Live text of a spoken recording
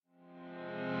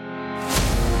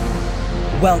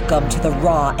Welcome to the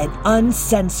raw and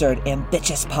uncensored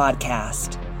Ambitious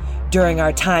Podcast. During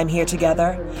our time here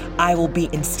together, I will be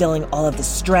instilling all of the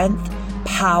strength,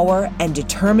 power, and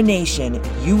determination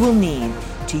you will need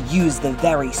to use the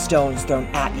very stones thrown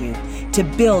at you to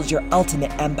build your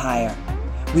ultimate empire.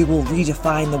 We will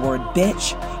redefine the word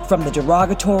bitch from the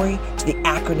derogatory to the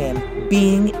acronym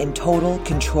being in total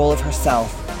control of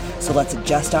herself. So let's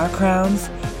adjust our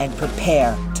crowns and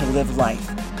prepare to live life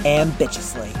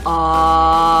ambitiously.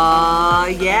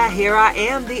 Yeah, here I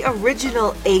am, the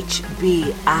original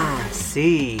HBIC,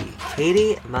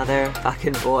 Katie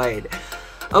motherfucking Boyd.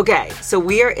 Okay, so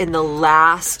we are in the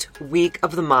last week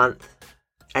of the month.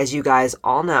 As you guys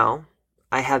all know,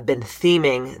 I have been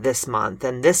theming this month,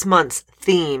 and this month's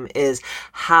theme is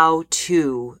how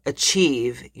to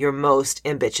achieve your most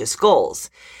ambitious goals.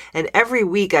 And every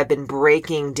week I've been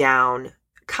breaking down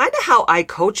kind of how I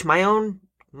coach my own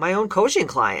coaching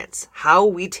clients, how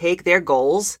we take their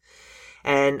goals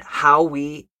and how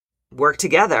we work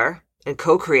together and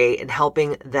co-create in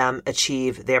helping them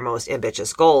achieve their most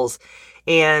ambitious goals.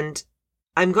 And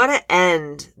I'm going to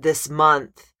end this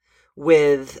month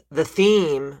with the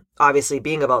theme, obviously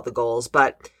being about the goals,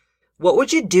 but what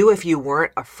would you do if you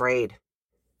weren't afraid?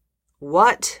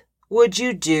 What would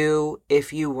you do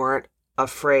if you weren't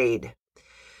afraid?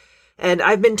 And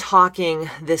I've been talking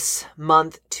this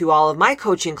month to all of my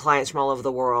coaching clients from all over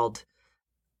the world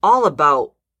all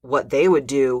about what they would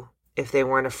do if they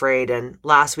weren't afraid. And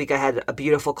last week I had a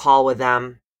beautiful call with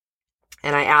them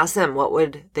and I asked them what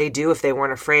would they do if they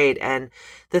weren't afraid. And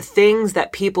the things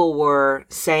that people were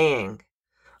saying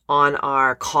on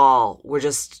our call were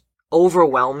just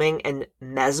overwhelming and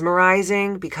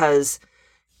mesmerizing, because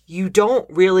you don't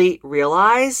really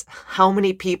realize how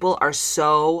many people are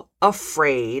so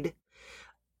afraid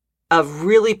of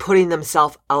really putting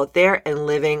themselves out there and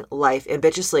living life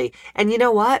ambitiously. And you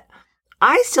know what?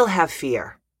 I still have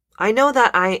fear. I know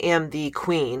that I am the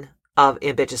queen of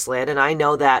ambitious land, and I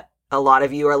know that a lot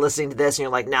of you are listening to this and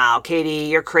you're like, "No, Katie,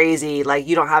 you're crazy. Like,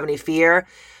 you don't have any fear."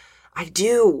 I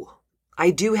do.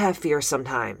 I do have fear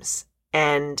sometimes.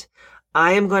 And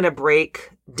I am going to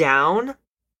break down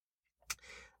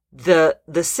the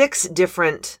 6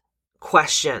 different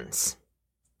questions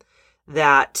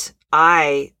that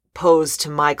I posed to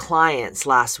my clients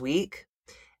last week.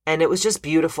 And it was just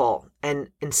beautiful and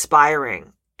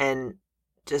inspiring and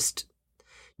just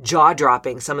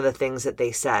jaw-dropping, some of the things that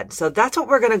they said. So that's what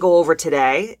we're going to go over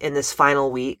today in this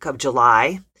final week of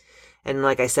July. And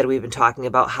like I said, we've been talking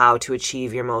about how to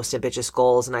achieve your most ambitious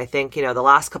goals. And I think, the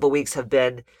last couple of weeks have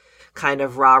been kind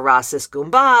of rah-rah sis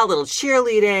goomba, a little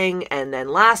cheerleading. And then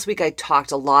last week I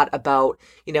talked a lot about,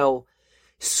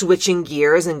 switching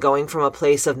gears and going from a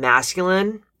place of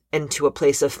masculine into a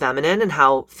place of feminine, and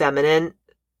how feminine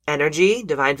energy,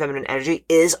 divine feminine energy,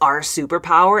 is our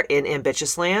superpower in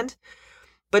ambitious land.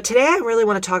 But today I really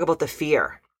want to talk about the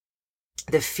fear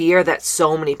that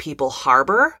so many people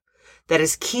harbor that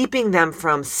is keeping them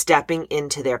from stepping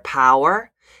into their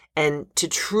power and to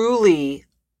truly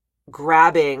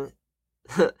grabbing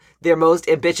their most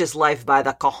ambitious life by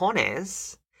the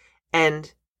cojones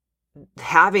and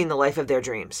having the life of their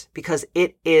dreams, because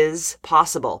it is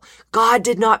possible. God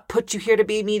did not put you here to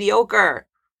be mediocre.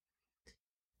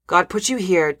 God put you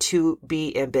here to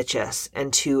be ambitious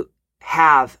and to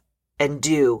have and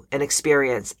do and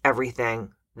experience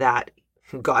everything that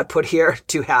God put here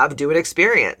to have, do, and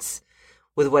experience,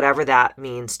 with whatever that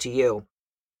means to you.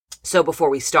 So before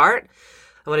we start,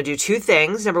 I want to do 2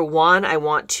 things. Number 1, I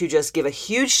want to just give a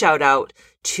huge shout out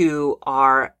to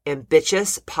our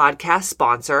ambitious podcast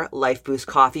sponsor, Life Boost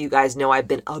Coffee. You guys know I've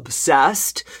been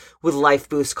obsessed with Life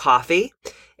Boost Coffee.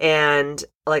 And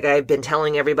like I've been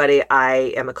telling everybody,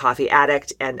 I am a coffee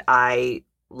addict, and I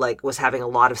was having a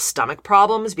lot of stomach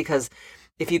problems, because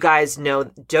if you guys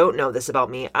don't know this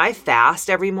about me, I fast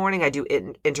every morning. I do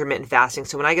intermittent fasting.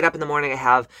 So when I get up in the morning, I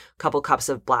have a couple cups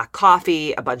of black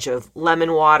coffee, a bunch of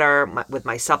lemon water with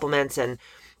my supplements. And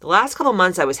the last couple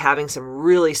months, I was having some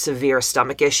really severe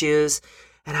stomach issues.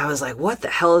 And I was like, what the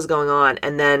hell is going on?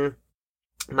 And then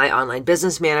my online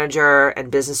business manager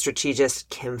and business strategist,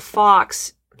 Kim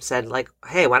Fox, said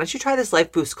hey, why don't you try this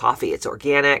Life Boost Coffee? It's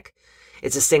organic.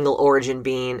 It's a single origin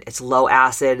bean. It's low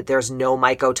acid. There's no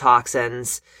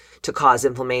mycotoxins to cause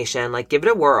inflammation. Give it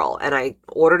a whirl. And I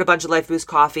ordered a bunch of Life Boost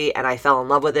Coffee and I fell in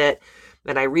love with it.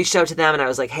 And I reached out to them and I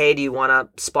was like, hey, do you want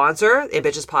to sponsor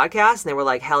Ambitious Podcast? And they were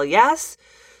like, hell yes.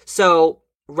 So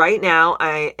right now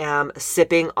I am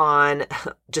sipping on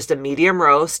just a medium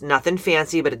roast, nothing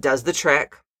fancy, but it does the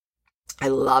trick. I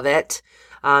love it.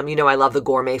 I love the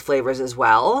gourmet flavors as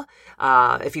well.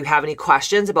 If you have any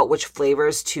questions about which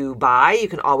flavors to buy, you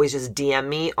can always just DM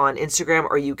me on Instagram,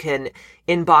 or you can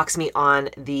inbox me on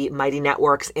the Mighty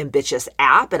Networks Ambitious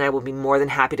app, and I will be more than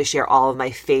happy to share all of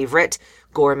my favorite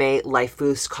gourmet Life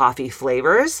Boost coffee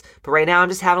flavors. But right now I'm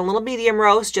just having a little medium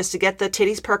roast just to get the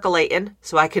titties percolating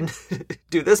so I can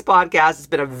do this podcast. It's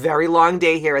been a very long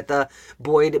day here at the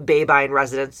Boyd Babine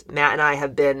residence. Matt and I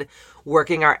have been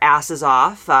working our asses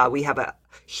off. We have a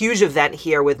huge event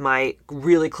here with my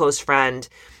really close friend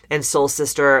and soul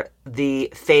sister,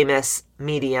 the famous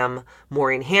medium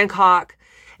Maureen Hancock.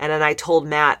 And then I told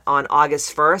Matt on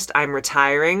August 1st, I'm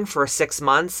retiring for 6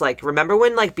 months. Like, remember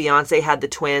when like Beyonce had the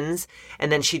twins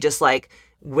and then she just like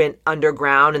went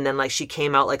underground and then like she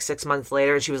came out like 6 months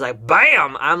later and she was like,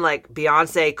 bam! I'm like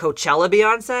Beyonce, Coachella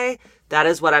Beyonce. That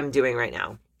is what I'm doing right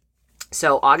now.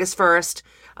 So August 1st,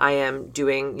 I am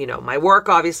doing, my work.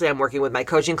 Obviously, I'm working with my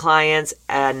coaching clients,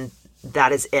 and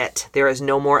that is it. There is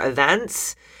no more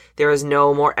events. There is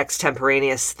no more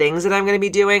extemporaneous things that I'm going to be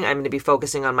doing. I'm going to be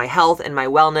focusing on my health and my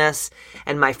wellness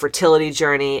and my fertility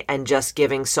journey, and just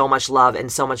giving so much love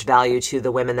and so much value to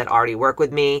the women that already work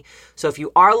with me. So if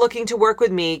you are looking to work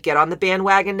with me, get on the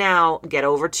bandwagon now. Get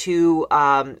over to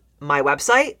my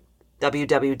website,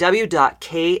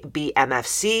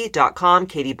 www.kbmfc.com,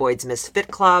 Katie Boyd's Misfit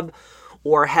Club,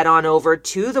 or head on over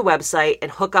to the website and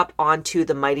hook up onto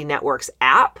the Mighty Networks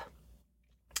app.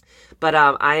 But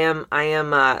I am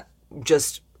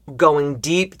just going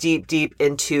deep, deep, deep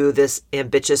into this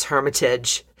ambitious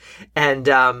hermitage, and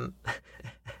I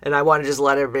want to just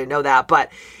let everybody know that.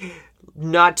 But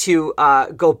not to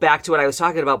go back to what I was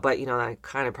talking about, but I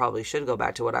kind of probably should go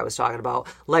back to what I was talking about.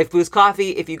 Life Boost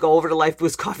Coffee. If you go over to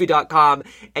lifeboostcoffee.com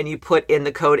and you put in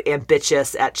the code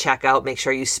ambitious at checkout, make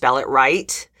sure you spell it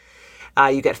right.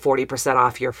 You get 40%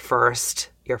 off your first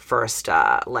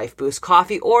Life Boost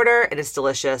coffee order, and it's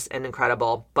delicious and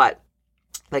incredible. But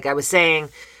like I was saying,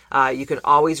 you can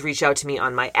always reach out to me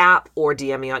on my app or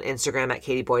DM me on Instagram at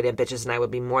Katie Boyd Ambitious, and I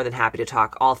would be more than happy to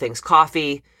talk all things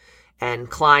coffee and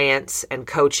clients and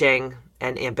coaching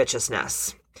and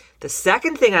ambitiousness. The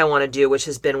second thing I want to do, which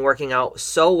has been working out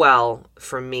so well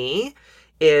for me,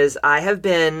 is I have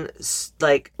been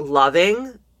like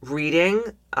loving reading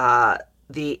the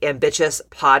Ambitious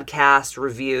podcast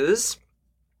reviews.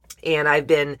 And I've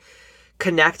been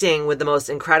connecting with the most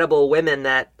incredible women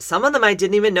that some of them I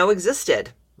didn't even know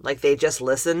existed. Like, they just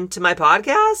listen to my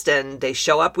podcast and they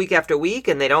show up week after week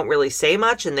and they don't really say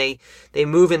much and they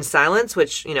move in silence,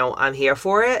 which, I'm here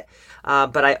for it.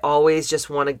 But I always just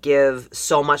want to give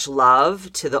so much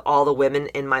love to all the women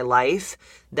in my life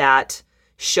that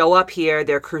show up here.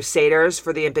 They're crusaders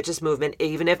for the ambitious movement,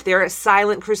 even if they're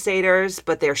silent crusaders,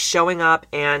 but they're showing up.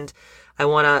 And I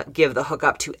want to give the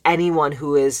hookup to anyone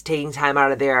who is taking time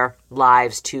out of their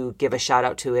lives to give a shout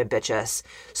out to Ambitious.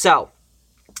 So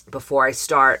before I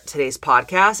start today's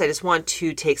podcast, I just want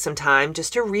to take some time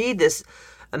just to read this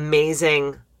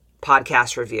amazing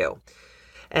podcast review.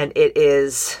 And it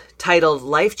is titled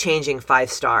Life Changing 5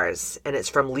 Stars. And it's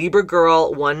from Libra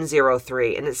Girl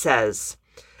 103. And it says,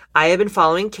 I have been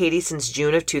following Katie since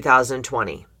June of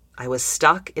 2020. I was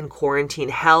stuck in quarantine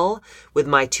hell with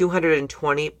my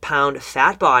 220-pound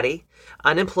fat body,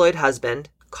 unemployed husband,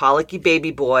 colicky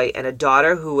baby boy, and a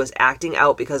daughter who was acting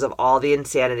out because of all the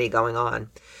insanity going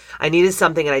on. I needed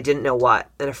something and I didn't know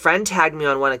what. And a friend tagged me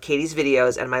on one of Katie's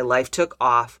videos and my life took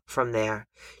off from there.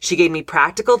 She gave me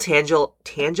practical,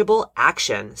 tangible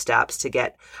action steps to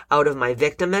get out of my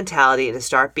victim mentality and to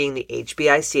start being the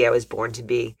HBIC I was born to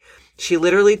be. She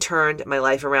literally turned my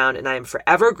life around, and I am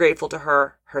forever grateful to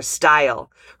her, her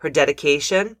style, her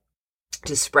dedication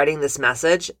to spreading this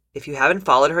message. If you haven't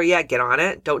followed her yet, get on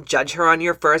it. Don't judge her on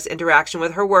your first interaction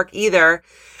with her work either.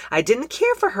 I didn't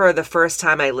care for her the first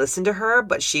time I listened to her,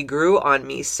 but she grew on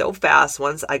me so fast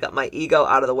once I got my ego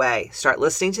out of the way. Start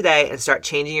listening today and start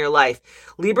changing your life.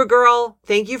 Libra girl,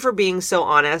 thank you for being so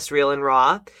honest, real, and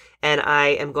raw. And I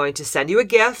am going to send you a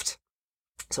gift.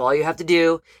 So all you have to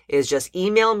do is just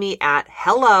email me at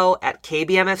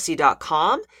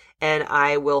hello@kbmfc.com, and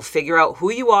I will figure out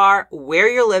who you are, where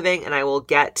you're living, and I will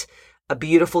get a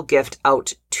beautiful gift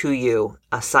out to you,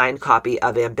 a signed copy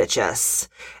of Ambitious.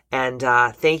 And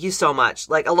thank you so much.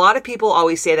 Like, a lot of people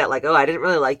always say that, like, oh, I didn't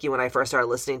really like you when I first started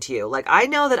listening to you. Like, I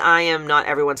know that I am not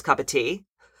everyone's cup of tea,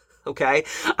 okay?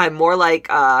 I'm more like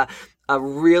a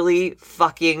really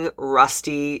fucking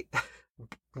rusty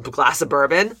glass of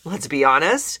bourbon, let's be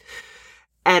honest.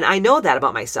 And I know that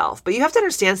about myself, but you have to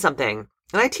understand something.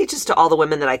 And I teach this to all the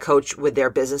women that I coach with their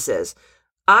businesses.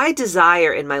 I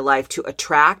desire in my life to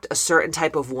attract a certain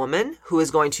type of woman who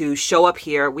is going to show up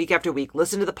here week after week,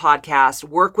 listen to the podcast,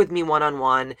 work with me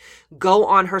one-on-one, go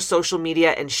on her social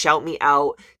media and shout me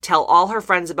out, tell all her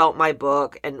friends about my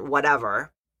book and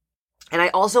whatever. And I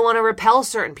also want to repel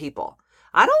certain people.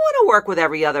 I don't want to work with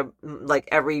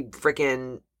every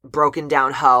freaking broken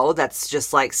down hoe that's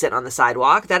just like sitting on the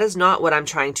sidewalk. That is not what I'm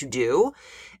trying to do.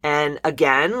 And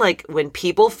again, like when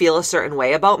people feel a certain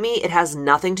way about me, it has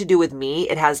nothing to do with me.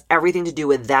 It has everything to do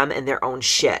with them and their own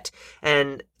shit.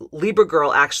 And Libra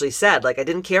Girl actually said, like, I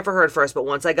didn't care for her at first, but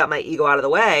once I got my ego out of the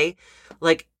way,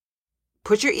 like,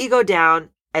 put your ego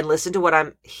down and listen to what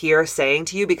I'm here saying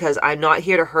to you, because I'm not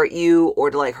here to hurt you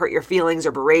or to like hurt your feelings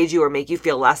or berate you or make you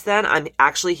feel less than. I'm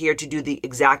actually here to do the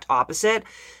exact opposite.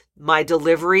 My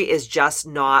delivery is just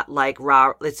not like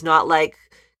raw. It's not like,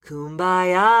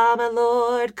 kumbaya, my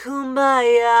lord,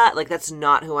 kumbaya. Like, that's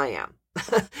not who I am.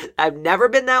 I've never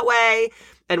been that way.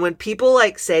 And when people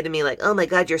like say to me like, oh my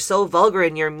God, you're so vulgar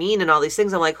and you're mean and all these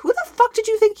things, I'm like, who the fuck did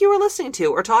you think you were listening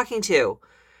to or talking to?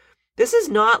 This is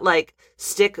not like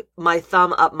stick my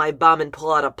thumb up my bum and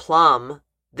pull out a plum.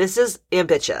 This is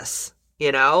ambitious,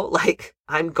 you know? Like,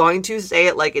 I'm going to say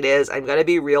it like it is. I'm going to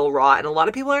be real raw, and a lot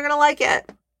of people aren't going to like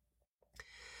it.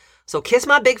 So kiss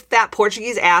my big fat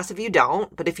Portuguese ass if you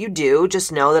don't. But if you do, just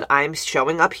know that I'm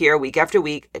showing up here week after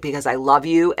week because I love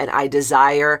you and I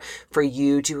desire for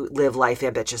you to live life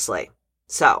ambitiously.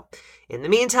 So in the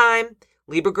meantime,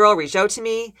 Libra Girl, reach out to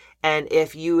me. And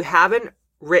if you haven't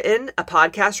written a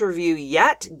podcast review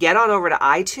yet, get on over to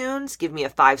iTunes, give me a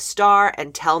 5-star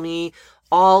and tell me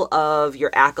all of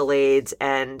your accolades.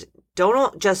 And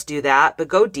don't just do that, but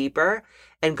go deeper.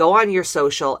 And go on your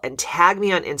social and tag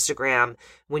me on Instagram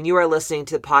when you are listening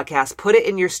to the podcast. Put it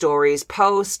in your stories,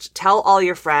 post, tell all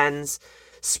your friends,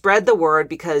 spread the word,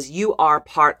 because you are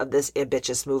part of this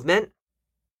ambitious movement.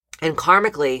 And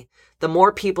karmically, the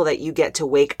more people that you get to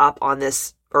wake up on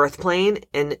this earth plane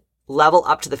and level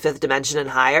up to the 5th dimension and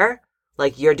higher,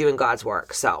 like, you're doing God's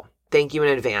work. So thank you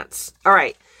in advance. All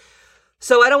right.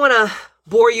 So I don't want to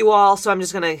bore you all, so I'm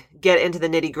just going to get into the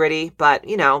nitty gritty, but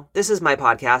you know, this is my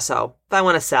podcast. So if I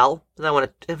want to sell and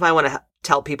if I want to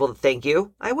tell people to thank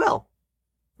you, I will.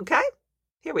 Okay.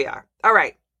 Here we are. All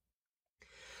right.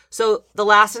 So the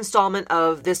last installment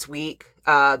of this week,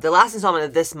 the last installment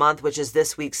of this month, which is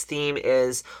this week's theme,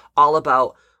 is all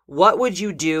about what would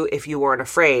you do if you weren't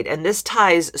afraid? And this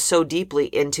ties so deeply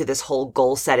into this whole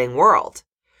goal setting world.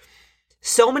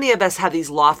 So many of us have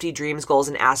these lofty dreams, goals,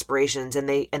 and aspirations, and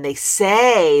they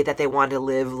say that they want to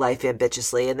live life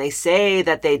ambitiously, and they say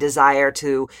that they desire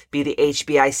to be the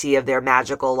HBIC of their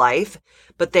magical life,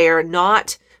 but they are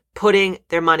not putting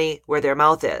their money where their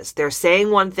mouth is. They're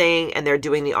saying one thing and they're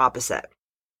doing the opposite.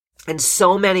 And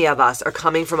so many of us are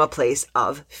coming from a place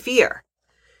of fear.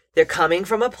 They're coming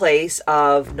from a place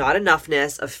of not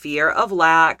enoughness, of fear, of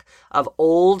lack, of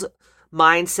old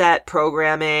mindset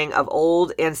programming, of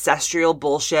old ancestral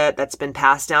bullshit that's been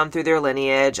passed down through their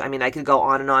lineage. I mean, I could go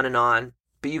on and on and on,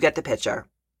 but you get the picture.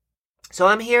 So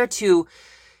I'm here to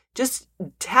just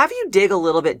have you dig a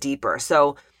little bit deeper.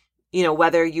 So, you know,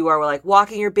 whether you are like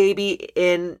walking your baby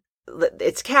in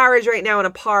its carriage right now in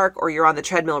a park, or you're on the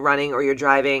treadmill running, or you're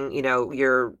driving, you know,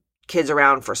 your kids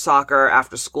around for soccer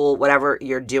after school, whatever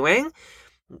you're doing,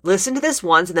 listen to this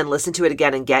once and then listen to it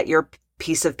again and get your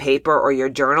piece of paper or your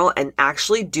journal and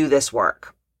actually do this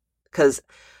work. Because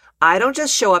I don't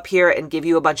just show up here and give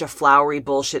you a bunch of flowery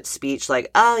bullshit speech like,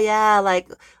 oh yeah,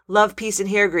 like love, peace, and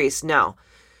hair grease. No,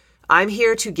 I'm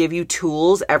here to give you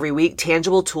tools every week,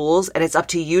 tangible tools, and it's up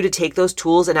to you to take those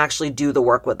tools and actually do the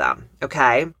work with them.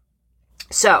 Okay.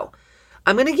 So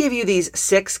I'm going to give you these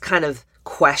 6 kind of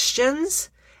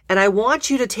questions, and I want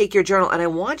you to take your journal and I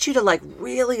want you to like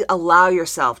really allow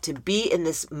yourself to be in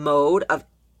this mode of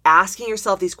asking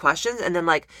yourself these questions and then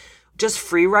like just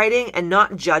free writing and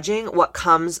not judging what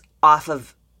comes off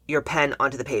of your pen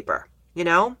onto the paper, you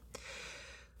know?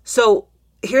 So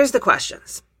here's the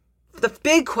questions. The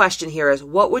big question here is,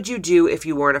 what would you do if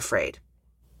you weren't afraid?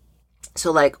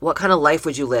 So like, what kind of life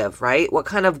would you live, right? What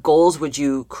kind of goals would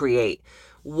you create?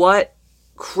 What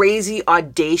crazy,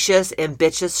 audacious,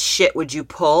 ambitious shit would you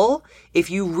pull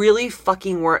if you really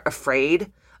fucking weren't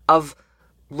afraid of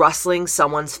rustling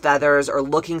someone's feathers or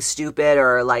looking stupid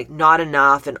or like not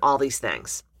enough and all these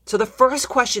things? So the first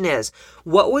question is,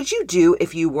 what would you do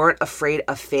if you weren't afraid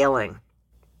of failing?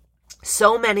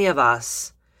 So many of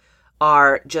us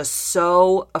are just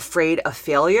so afraid of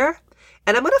failure.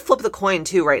 And I'm going to flip the coin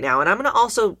too right now. And I'm going to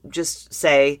also just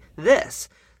say this.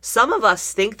 Some of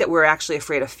us think that we're actually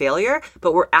afraid of failure,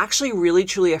 but we're actually really,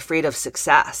 truly afraid of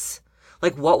success.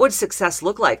 Like, what would success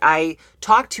look like? I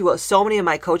talk to so many of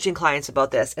my coaching clients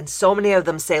about this, and so many of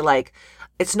them say, like,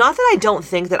 it's not that I don't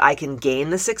think that I can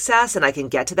gain the success and I can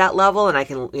get to that level and I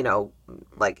can,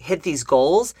 like hit these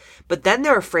goals, but then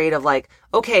they're afraid of like,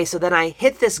 okay, so then I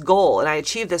hit this goal and I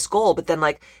achieve this goal, but then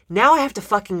like now I have to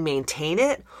fucking maintain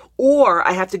it, or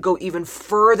I have to go even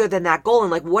further than that goal.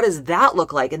 And like, what does that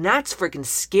look like? And that's freaking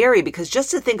scary, because just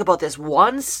to think about this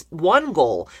one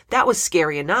goal, that was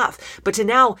scary enough. But to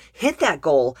now hit that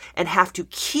goal and have to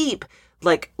keep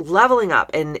like leveling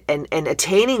up and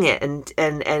attaining it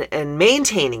and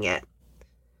maintaining it.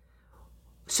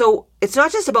 So it's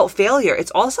not just about failure, it's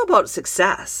also about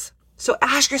success. So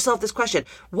ask yourself this question: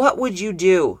 what would you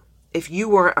do if you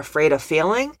weren't afraid of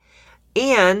failing?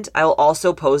 And I'll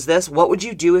also pose this: what would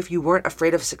you do if you weren't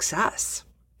afraid of success?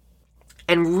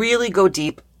 And really go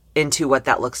deep into what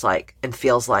that looks like and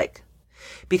feels like.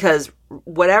 Because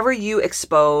whatever you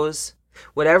expose,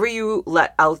 whatever you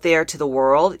let out there to the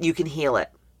world, you can heal it.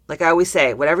 Like I always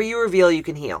say, whatever you reveal, you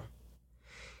can heal.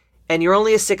 And you're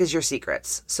only as sick as your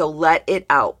secrets. So let it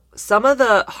out. Some of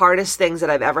the hardest things that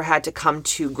I've ever had to come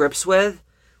to grips with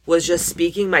was just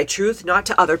speaking my truth, not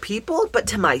to other people, but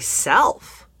to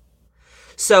myself.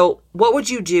 So what would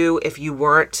you do if you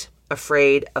weren't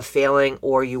afraid of failing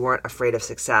or you weren't afraid of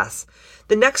success?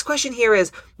 The next question here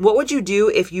is, what would you do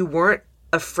if you weren't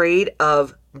afraid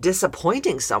of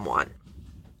disappointing someone?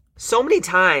 So many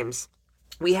times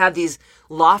we have these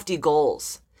lofty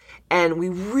goals and we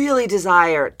really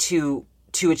desire to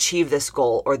achieve this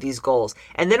goal or these goals.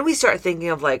 And then we start thinking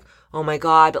of like, oh my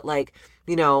God, but like,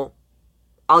 I'll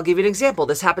give you an example.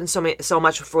 This happens so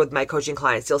much with my coaching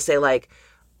clients. They'll say like,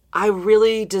 I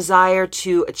really desire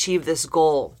to achieve this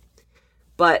goal,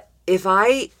 but if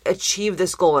I achieve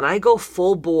this goal and I go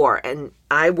full bore and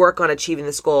I work on achieving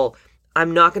this goal,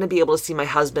 I'm not going to be able to see my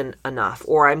husband enough,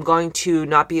 or I'm going to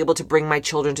not be able to bring my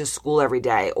children to school every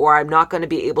day, or I'm not going to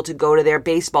be able to go to their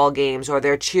baseball games or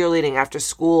their cheerleading after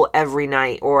school every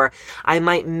night, or I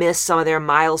might miss some of their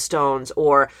milestones,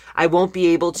 or I won't be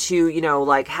able to,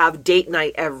 like have date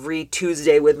night every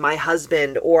Tuesday with my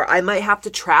husband, or I might have to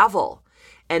travel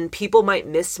and people might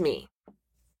miss me.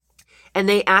 And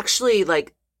they actually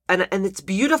like, and it's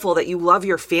beautiful that you love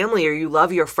your family or you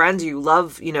love your friends or you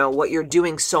love, what you're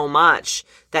doing so much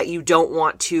that you don't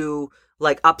want to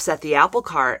like upset the apple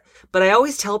cart. But I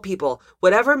always tell people,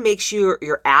 whatever makes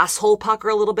your asshole pucker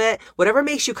a little bit, whatever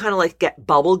makes you kind of like get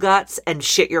bubble guts and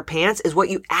shit your pants is what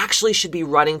you actually should be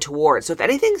running towards. So if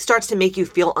anything starts to make you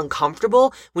feel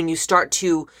uncomfortable when you start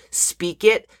to speak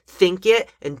it, think it,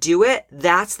 and do it,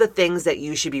 that's the things that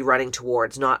you should be running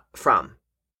towards, not from.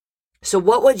 So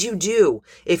what would you do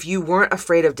if you weren't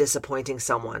afraid of disappointing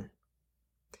someone?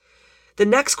 The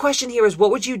next question here is,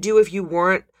 what would you do if you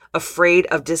weren't afraid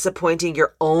of disappointing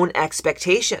your own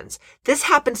expectations? This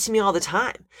happens to me all the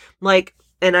time.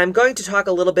 And I'm going to talk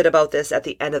a little bit about this at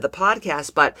the end of the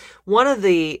podcast, but one of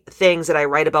the things that I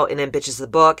write about in Ambitious the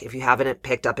Book, if you haven't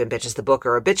picked up Ambitious the Book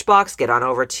or a Bitch Box, get on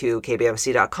over to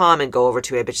kbmc.com and go over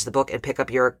to Ambitious the Book and pick up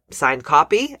your signed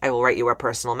copy. I will write you a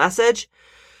personal message.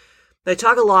 I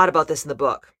talk a lot about this in the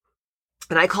book,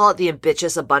 and I call it the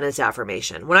ambitious abundance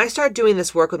affirmation. When I start doing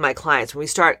this work with my clients, when we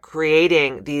start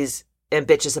creating these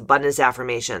ambitious abundance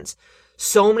affirmations,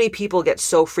 so many people get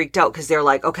so freaked out because they're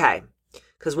like, okay,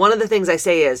 because one of the things I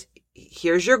say is,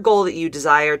 here's your goal that you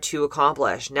desire to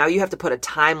accomplish. Now you have to put a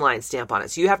timeline stamp on it.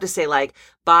 So you have to say like,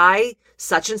 by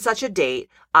such and such a date,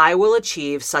 I will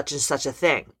achieve such and such a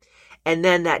thing. And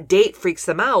then that date freaks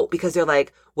them out because they're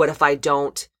like, what if I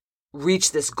don't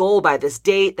reach this goal by this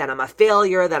date? Then I'm a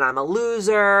failure, then I'm a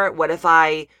loser. What if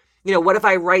I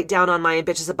write down on my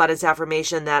ambitious abundance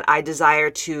affirmation that I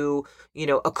desire to,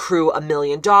 accrue $1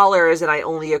 million and I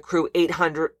only accrue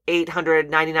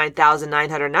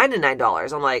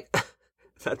 $899,999. I'm like,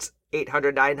 that's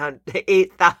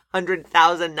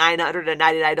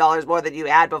 $800,999 more than you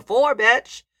had before,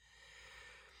 bitch.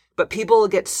 But people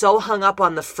get so hung up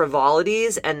on the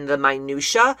frivolities and the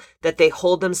minutia that they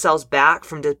hold themselves back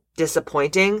from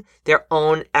disappointing their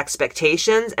own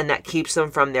expectations, and that keeps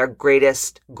them from their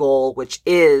greatest goal, which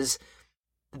is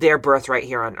their birthright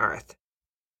here on earth.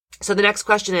 So the next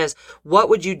question is, what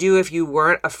would you do if you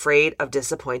weren't afraid of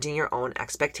disappointing your own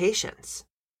expectations?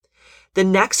 The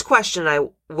next question I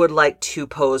would like to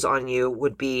pose on you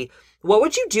would be, what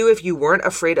would you do if you weren't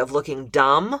afraid of looking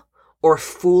dumb or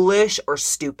foolish or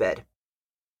stupid?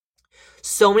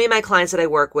 So many of my clients that I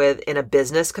work with in a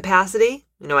business capacity,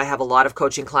 I have a lot of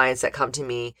coaching clients that come to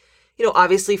me,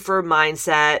 obviously for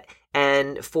mindset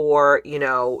and for,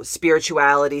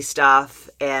 spirituality stuff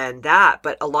and that,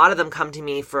 but a lot of them come to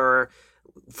me for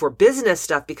for business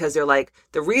stuff because they're like,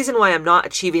 the reason why I'm not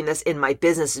achieving this in my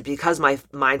business is because my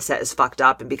mindset is fucked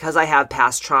up and because I have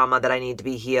past trauma that I need to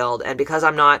be healed and because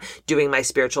I'm not doing my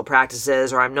spiritual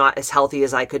practices or I'm not as healthy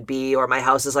as I could be or my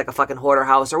house is like a fucking hoarder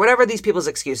house or whatever these people's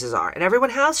excuses are. And everyone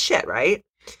has shit, right?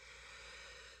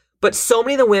 But so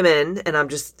many of the women, and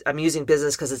I'm using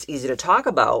business because it's easy to talk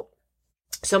about.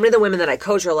 So many of the women that I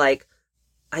coach are like,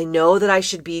 I know that I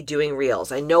should be doing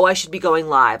reels. I know I should be going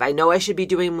live. I know I should be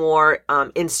doing more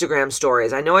Instagram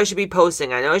stories. I know I should be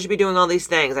posting. I know I should be doing all these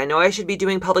things. I know I should be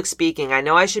doing public speaking. I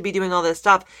know I should be doing all this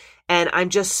stuff. And I'm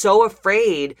just so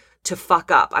afraid to fuck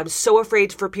up. I'm so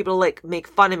afraid for people to like make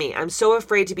fun of me. I'm so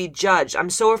afraid to be judged. I'm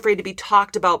so afraid to be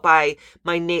talked about by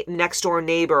my next door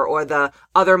neighbor or the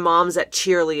other moms at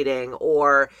cheerleading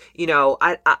or, you know,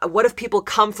 what if people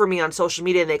come for me on social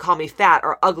media and they call me fat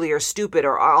or ugly or stupid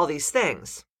or all these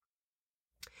things?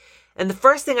 And the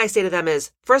first thing I say to them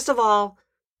is, first of all,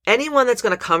 anyone that's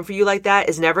going to come for you like that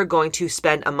is never going to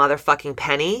spend a motherfucking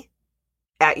penny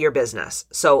at your business.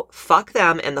 So fuck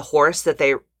them and the horse that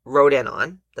they rode in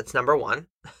on. That's number one,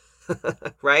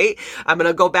 right? I'm going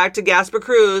to go back to Gasper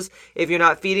Cruz. If you're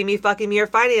not feeding me, fucking me, or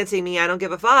financing me, I don't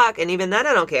give a fuck. And even then,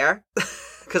 I don't care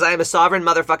because I am a sovereign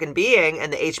motherfucking being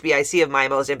and the HBIC of my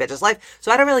most ambitious life.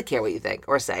 So I don't really care what you think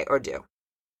or say or do.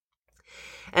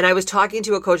 And I was talking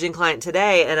to a coaching client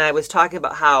today and I was talking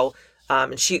about how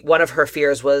one of her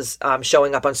fears was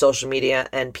showing up on social media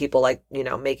and people like, you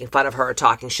know, making fun of her or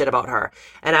talking shit about her.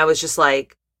 And I was just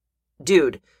like,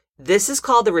 dude, this is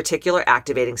called the reticular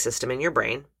activating system in your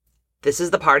brain. This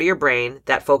is the part of your brain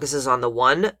that focuses on the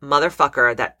one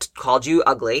motherfucker that called you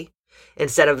ugly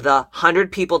instead of the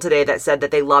 100 people today that said that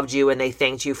they loved you and they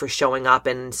thanked you for showing up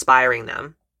and inspiring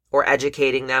them or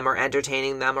educating them or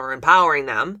entertaining them or empowering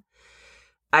them.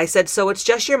 I said, so it's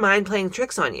just your mind playing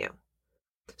tricks on you.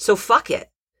 So fuck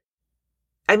it.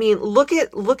 I mean, look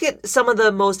at some of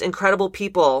the most incredible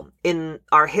people in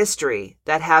our history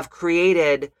that have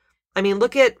created, I mean,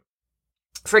 look at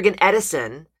friggin'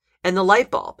 Edison and the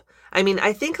light bulb. I mean,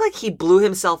 I think like he blew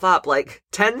himself up like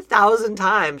 10,000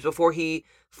 times before he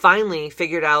finally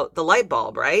figured out the light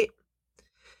bulb, right?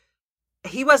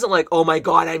 He wasn't like, oh my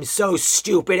God, I'm so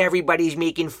stupid. Everybody's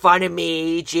making fun of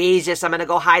me. Jesus, I'm going to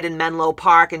go hide in Menlo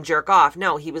Park and jerk off.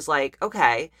 No, he was like,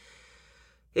 okay,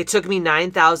 it took me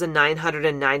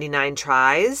 9,999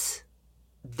 tries.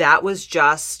 That was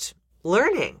just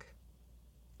learning.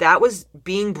 That was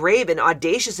being brave and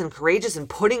audacious and courageous and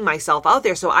putting myself out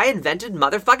there. So I invented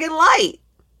motherfucking light.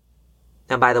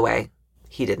 And by the way,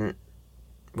 he didn't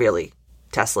really.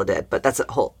 Tesla did, but that's a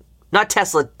whole, not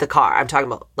Tesla, the car. I'm talking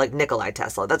about like Nikolai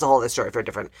Tesla. That's a whole other story for a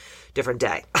different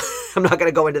day. I'm not going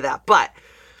to go into that, but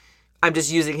I'm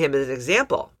just using him as an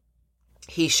example.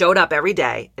 He showed up every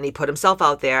day and he put himself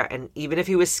out there. And even if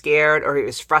he was scared or he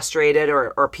was frustrated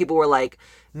or people were like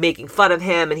making fun of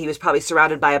him and he was probably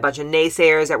surrounded by a bunch of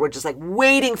naysayers that were just like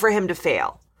waiting for him to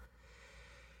fail.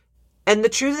 And the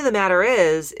truth of the matter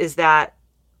is that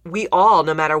we all,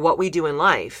 no matter what we do in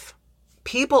life,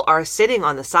 people are sitting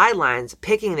on the sidelines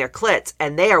picking their clits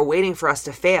and they are waiting for us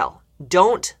to fail.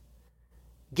 Don't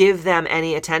give them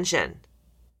any attention.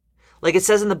 Like it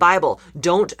says in the Bible,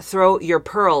 don't throw your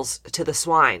pearls to the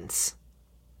swines.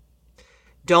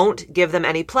 Don't give them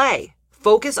any play.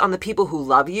 Focus on the people who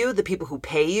love you, the people who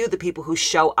pay you, the people who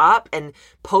show up and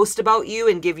post about you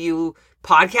and give you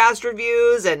podcast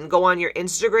reviews and go on your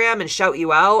Instagram and shout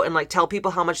you out and like tell people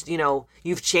how much, you know,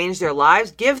 you've changed their lives.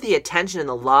 Give the attention and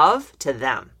the love to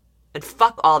them and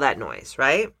fuck all that noise,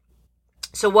 right?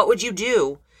 So what would you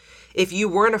do if you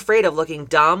weren't afraid of looking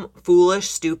dumb, foolish,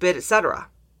 stupid, etc.?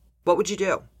 What would you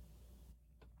do?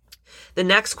 The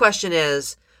next question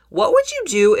is, what would you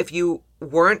do if you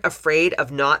weren't afraid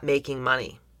of not making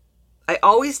money? I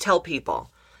always tell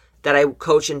people that I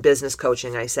coach in business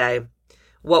coaching, I say,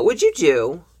 what would you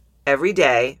do every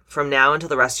day from now until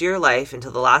the rest of your life,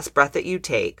 until the last breath that you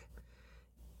take,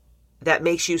 that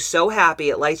makes you so happy,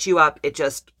 it lights you up, it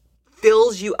just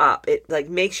fills you up, it like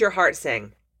makes your heart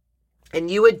sing,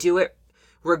 and you would do it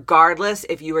regardless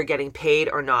if you were getting paid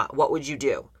or not? What would you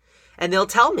do? And they'll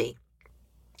tell me,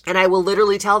 and I will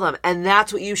literally tell them, and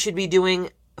that's what you should be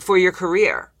doing for your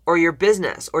career or your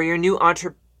business or your new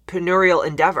entrepreneurial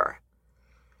endeavor.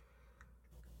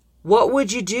 What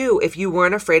would you do if you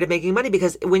weren't afraid of making money?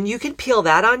 Because when you can peel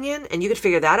that onion and you can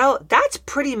figure that out, that's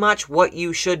pretty much what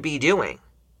you should be doing,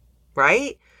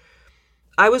 right?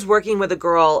 I was working with a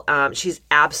girl. She's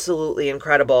absolutely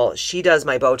incredible. She does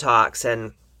my Botox,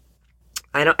 and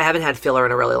I haven't had filler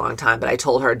in a really long time, but I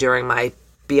told her during my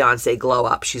Beyonce glow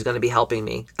up, she's going to be helping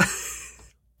me.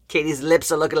 Katie's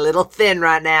lips are looking a little thin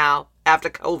right now after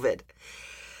COVID.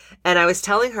 And I was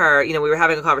telling her, we were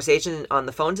having a conversation on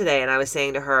the phone today, and I was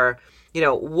saying to her,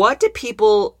 what do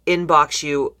people inbox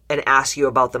you and ask you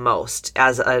about the most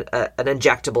as an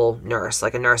injectable nurse,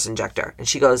 like a nurse injector? And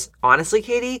she goes, honestly,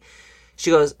 Katie, she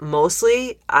goes,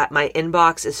 mostly my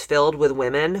inbox is filled with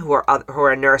women who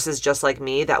are nurses just like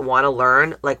me that want to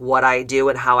learn like what I do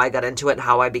and how I got into it and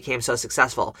how I became so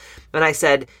successful. And I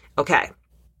said, okay,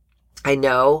 I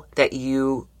know that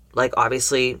you like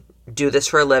obviously do this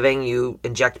for a living. You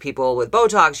inject people with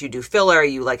Botox, you do filler,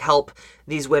 you like help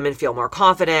these women feel more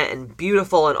confident and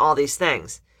beautiful and all these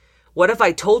things. What if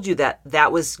I told you that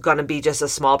that was going to be just a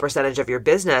small percentage of your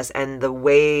business, and the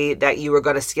way that you were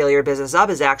going to scale your business up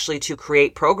is actually to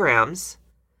create programs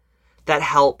that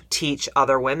help teach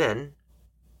other women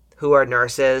who are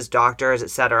nurses, doctors,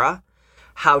 etc.,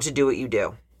 how to do what you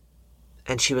do?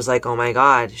 And she was like, oh my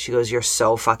God. She goes, you're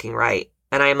so fucking right.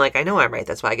 And I'm like, I know I'm right.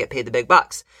 That's why I get paid the big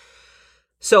bucks.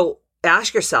 So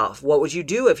ask yourself, what would you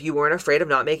do if you weren't afraid of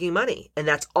not making money? And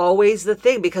that's always the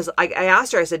thing, because I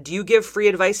asked her, I said, do you give free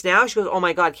advice now? She goes, oh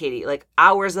my God, Katie, like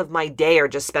hours of my day are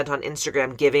just spent on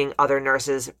Instagram giving other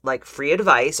nurses like free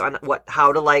advice on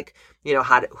how to like,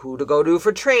 who to go to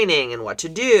for training and what to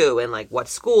do and like what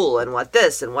school and what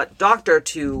this and what doctor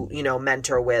to,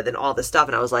 mentor with and all this stuff.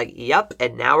 And I was like, yep.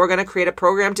 And now we're going to create a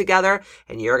program together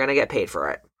and you're going to get paid for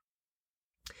it.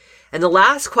 And the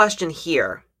last question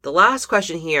here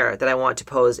that I want to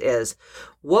pose is,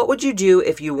 what would you do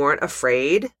if you weren't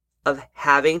afraid of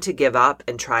having to give up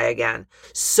and try again?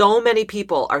 So many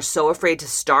people are so afraid to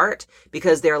start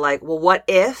because they're like, well, what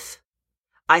if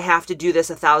I have to do this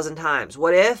 1,000 times?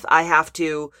 What if I have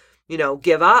to,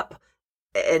 give up?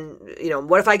 And,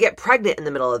 what if I get pregnant in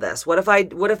the middle of this? What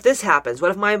if this happens?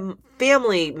 What if my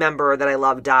family member that I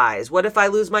love dies? What if I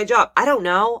lose my job? I don't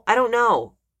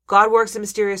know. God works in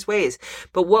mysterious ways.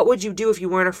 But what would you do if you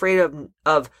weren't afraid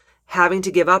of having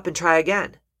to give up and try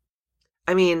again?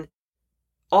 I mean,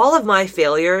 all of my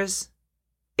failures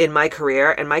in my career,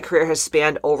 and my career has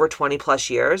spanned over 20 plus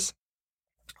years,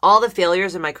 all the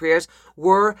failures in my careers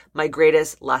were my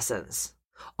greatest lessons.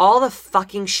 All the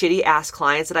fucking shitty ass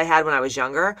clients that I had when I was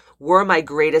younger were my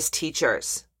greatest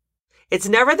teachers. It's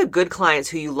never the good clients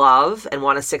who you love and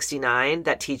want a 69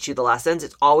 that teach you the lessons.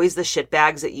 It's always the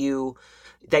shitbags that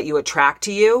you attract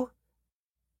to you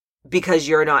because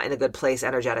you're not in a good place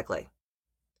energetically.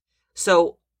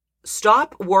 So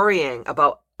stop worrying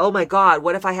about, oh my God,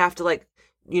 what if I have to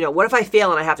what if I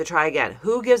fail and I have to try again?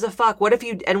 Who gives a fuck? What if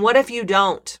you don't? And what if you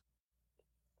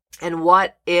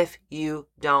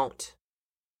don't?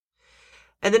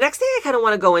 And the next thing I kind of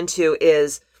want to go into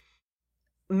is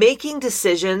making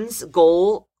decisions,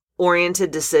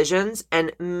 goal-oriented decisions,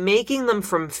 and making them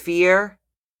from fear,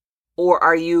 or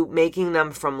are you making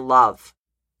them from love?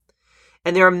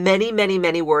 And there are many, many,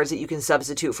 many words that you can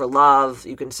substitute for love.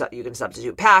 You can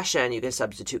substitute passion. You can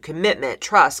substitute commitment,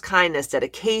 trust, kindness,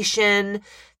 dedication,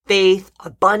 faith,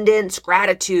 abundance,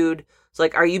 gratitude. It's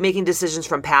like, are you making decisions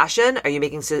from passion? Are you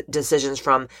making decisions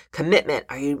from commitment?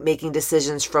 Are you making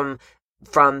decisions from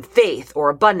faith or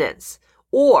abundance?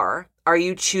 Or are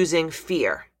you choosing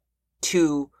fear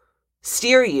to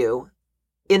steer you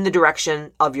in the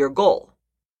direction of your goal?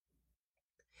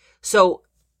 So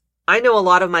I know a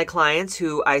lot of my clients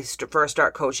who I first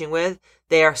start coaching with,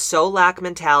 they are so lack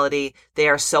mentality. They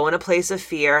are so in a place of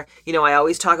fear. I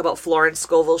always talk about Florence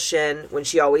Scovel Shinn when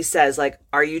she always says, like,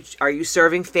 are you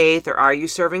serving faith or are you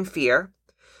serving fear?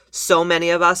 So many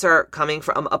of us are coming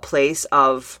from a place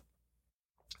of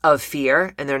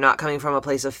fear, and they're not coming from a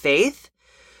place of faith.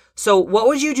 So what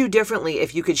would you do differently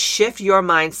if you could shift your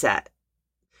mindset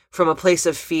from a place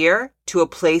of fear to a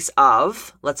place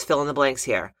of, let's fill in the blanks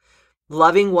here,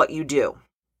 loving what you do,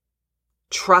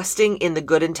 trusting in the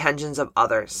good intentions of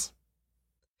others,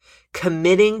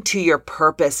 committing to your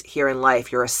purpose here in life,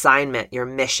 your assignment, your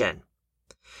mission,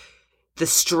 the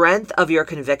strength of your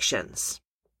convictions?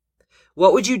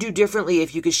 What would you do differently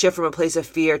if you could shift from a place of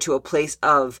fear to a place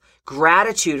of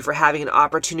gratitude for having an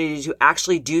opportunity to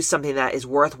actually do something that is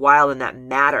worthwhile and that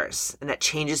matters and that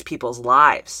changes people's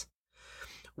lives?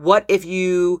 What if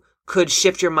you could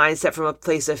shift your mindset from a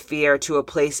place of fear to a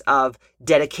place of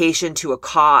dedication to a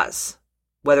cause,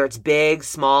 whether it's big,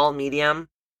 small, medium,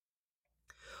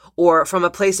 or from a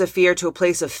place of fear to a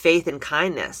place of faith and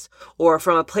kindness, or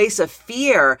from a place of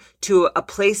fear to a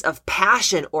place of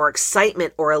passion or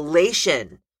excitement or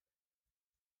elation?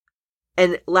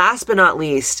 And last but not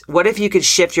least, what if you could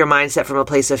shift your mindset from a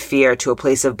place of fear to a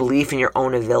place of belief in your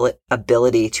own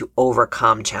ability to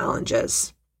overcome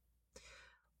challenges?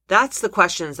 That's the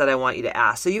questions that I want you to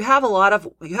ask. So you have a lot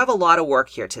of work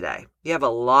here today. You have a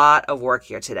lot of work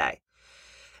here today.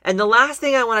 And the last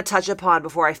thing I want to touch upon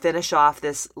before I finish off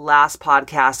this last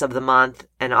podcast of the month,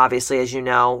 and obviously, as you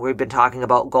know, we've been talking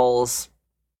about goals.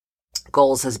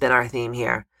 Goals has been our theme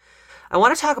here. I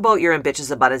want to talk about your ambitious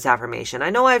abundance affirmation.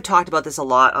 I know I've talked about this a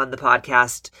lot on the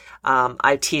podcast.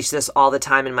 I teach this all the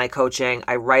time in my coaching.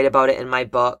 I write about it in my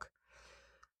book.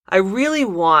 I really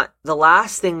want the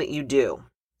last thing that you do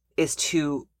is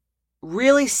to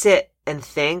really sit and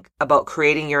think about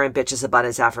creating your ambitious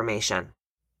abundance affirmation.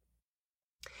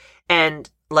 And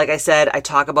like I said, I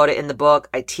talk about it in the book.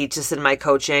 I teach this in my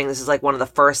coaching. This is like one of the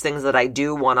first things that I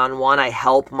do one-on-one. I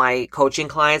help my coaching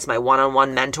clients, my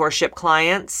one-on-one mentorship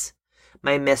clients,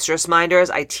 my mistress minders.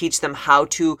 I teach them how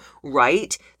to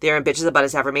write their ambitious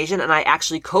abundance affirmation, and I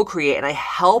actually co-create and I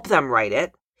help them write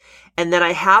it. And then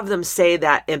I have them say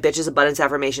that ambitious abundance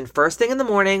affirmation first thing in the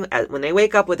morning when they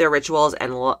wake up with their rituals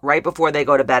and right before they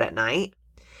go to bed at night.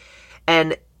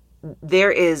 And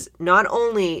there is not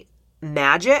only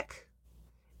magic,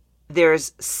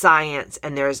 there's science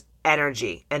and there's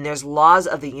energy and there's laws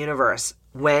of the universe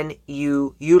when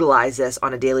you utilize this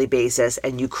on a daily basis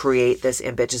and you create this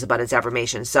ambitious abundance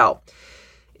affirmation. So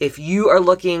if you are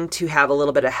looking to have a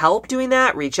little bit of help doing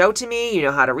that, reach out to me. You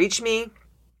know how to reach me.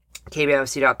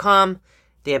 KBMFC.com,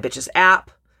 the Ambitious app,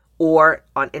 or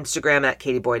on Instagram at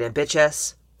Katie Boyd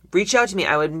Ambitious. Reach out to me.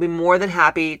 I would be more than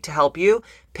happy to help you.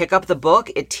 Pick up the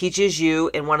book. It teaches you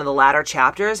in one of the latter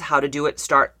chapters how to do it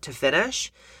start to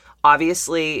finish.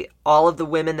 Obviously, all of the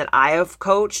women that I have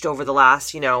coached over the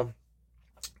last,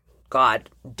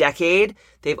 decade,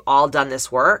 they've all done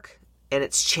this work. And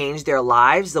it's changed their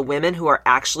lives. The women who are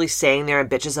actually saying their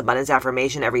ambitious abundance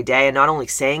affirmation every day, and not only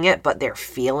saying it, but they're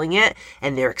feeling it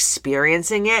and they're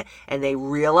experiencing it. And they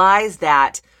realize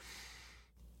that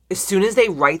as soon as they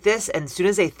write this and as soon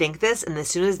as they think this and as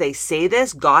soon as they say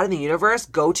this, God and the universe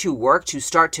go to work to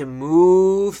start to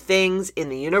move things in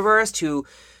the universe to,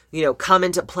 come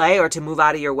into play or to move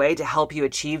out of your way to help you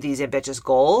achieve these ambitious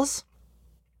goals.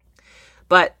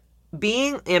 But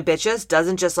being ambitious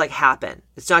doesn't just happen.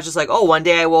 It's not just one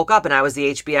day I woke up and I was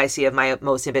the HBIC of my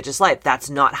most ambitious life. That's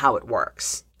not how it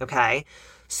works. Okay.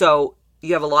 So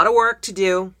you have a lot of work to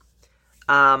do.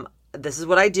 This is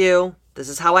what I do. This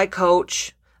is how I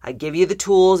coach. I give you the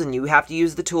tools and you have to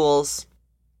use the tools.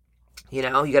 You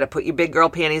got to put your big girl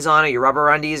panties on or your rubber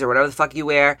undies or whatever the fuck you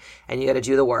wear, and you got to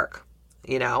do the work,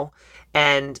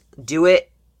 and do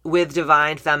it with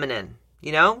divine feminine.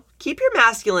 Keep your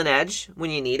masculine edge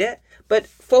when you need it, but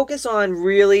focus on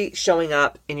really showing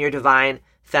up in your divine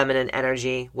feminine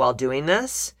energy while doing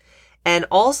this. And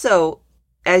also,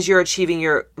 as you're achieving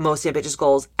your most ambitious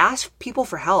goals, ask people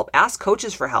for help. Ask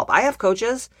coaches for help. I have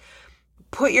coaches.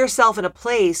 Put yourself in a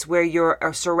place where you're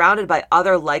surrounded by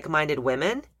other like-minded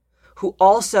women who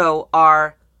also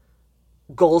are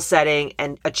goal setting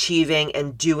and achieving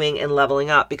and doing and leveling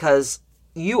up, because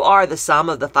you are the sum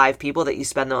of the 5 people that you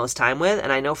spend the most time with.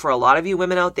 And I know for a lot of you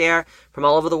women out there from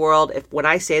all over the world, when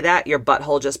I say that, your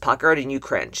butthole just puckered and you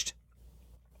cringed.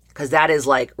 Because that is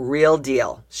real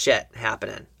deal shit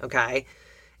happening, okay?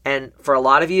 And for a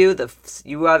lot of you,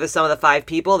 you are the sum of the 5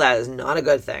 people. That is not a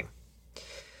good thing.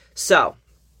 So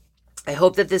I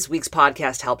hope that this week's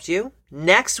podcast helped you.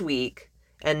 Next week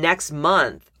and next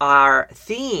month, our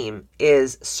theme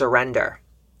is surrender.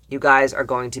 You guys are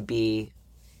going to be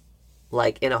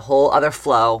in a whole other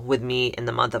flow with me in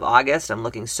the month of August. I'm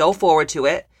looking so forward to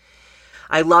it.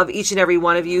 I love each and every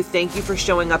one of you. Thank you for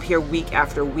showing up here week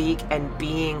after week and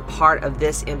being part of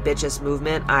this ambitious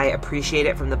movement. I appreciate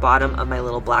it from the bottom of my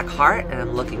little black heart, and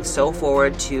I'm looking so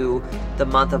forward to the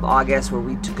month of August where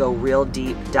we go real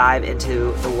deep dive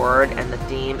into the word and the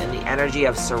theme and the energy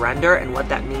of surrender and what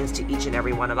that means to each and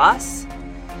every one of us.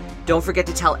 Don't forget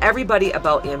to tell everybody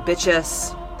about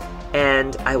Ambitious,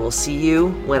 and I will see you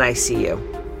when I see you.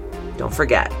 Don't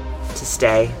forget to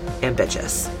stay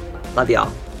ambitious. Love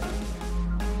y'all.